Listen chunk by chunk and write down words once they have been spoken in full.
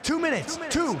2 minutes,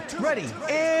 ready,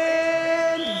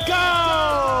 and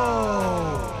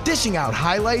go! Dishing out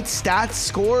highlights, stats,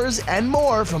 scores, and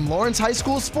more from Lawrence High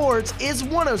School Sports is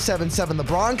 107.7 The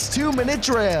Bronx 2-Minute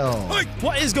Drill.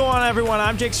 What is going on, everyone?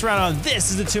 I'm Jake Serrano, and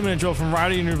this is the 2-Minute Drill from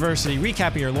Rider University,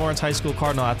 recapping your Lawrence High School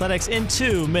Cardinal athletics in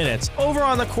 2 minutes. Over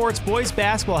on the courts, boys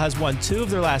basketball has won 2 of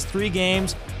their last 3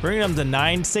 games, bringing them to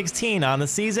 9-16 on the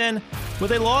season.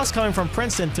 With a loss coming from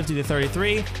Princeton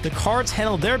 50-33, the Cards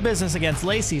handled their business against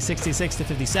Lacey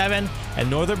 66-57 and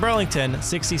Northern Burlington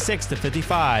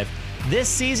 66-55. This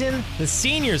season, the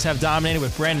seniors have dominated,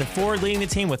 with Brandon Ford leading the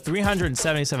team with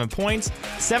 377 points.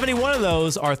 71 of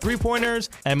those are three-pointers,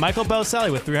 and Michael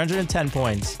Belselli with 310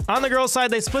 points. On the girls'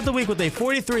 side, they split the week with a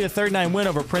 43-39 win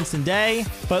over Princeton Day,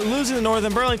 but losing to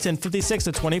Northern Burlington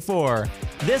 56-24.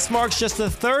 This marks just the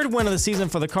 3rd win of the season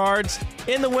for the Cards.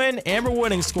 In the win, Amber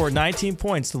Wooding scored 19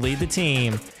 points to lead the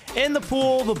team. In the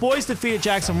pool, the boys defeated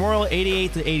Jackson Memorial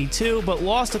 88-82, but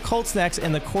lost to Colts Next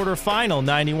in the quarterfinal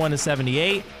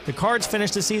 91-78. The Cards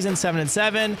finished the season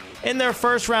 7-7. In their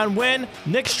first-round win,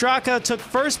 Nick Straka took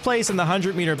first place in the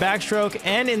 100-meter backstroke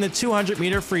and in the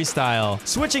 200-meter freestyle.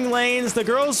 Switching lanes, the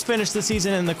girls finished the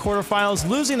season in the quarterfinals,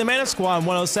 losing to Manasquan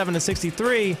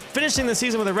 107-63, finishing the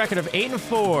season with a record of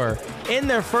 8-4. In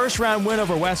their first-round win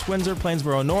over West Windsor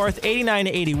Plainsboro North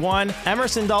 89-81,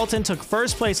 Emerson Dalton took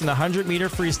first place in the 100-meter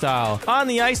freestyle. On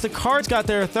the ice, the Cards got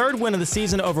their 3rd win of the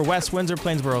season over West Windsor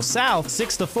Plainsboro South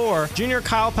 6-4. Junior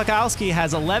Kyle Pakowski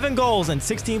has 11 goals and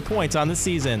 16 points on the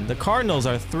season. The Cardinals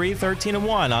are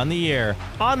 3-13-1 on the year.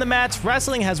 On the mats,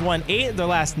 wrestling has won 8 of their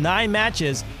last 9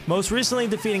 matches, most recently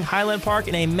defeating Highland Park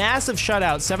in a massive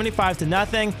shutout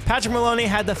 75-0. Patrick Maloney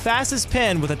had the fastest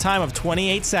pin with a time of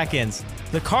 28 seconds.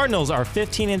 The Cardinals are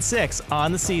 15-6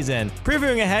 on the season.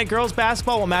 Previewing ahead, girls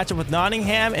basketball will match up with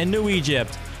Nottingham and New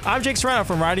Egypt. I'm Jake Serrano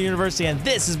from Rider University, and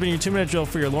this has been your 2-minute drill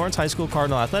for your Lawrence High School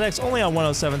Cardinal athletics, only on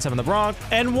 107.7 The Bronx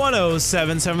and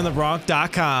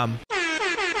 107.7thebronx.com.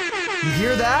 You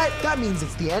hear that? That means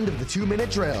it's the end of the 2-minute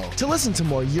drill. To listen to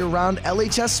more year-round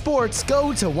LHS sports,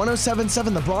 go to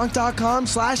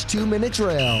 107.7thebronx.com/2-minute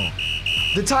drill.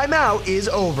 The timeout is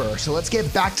over, so let's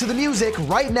get back to the music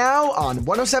right now on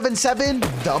 107.7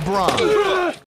 The Bronx.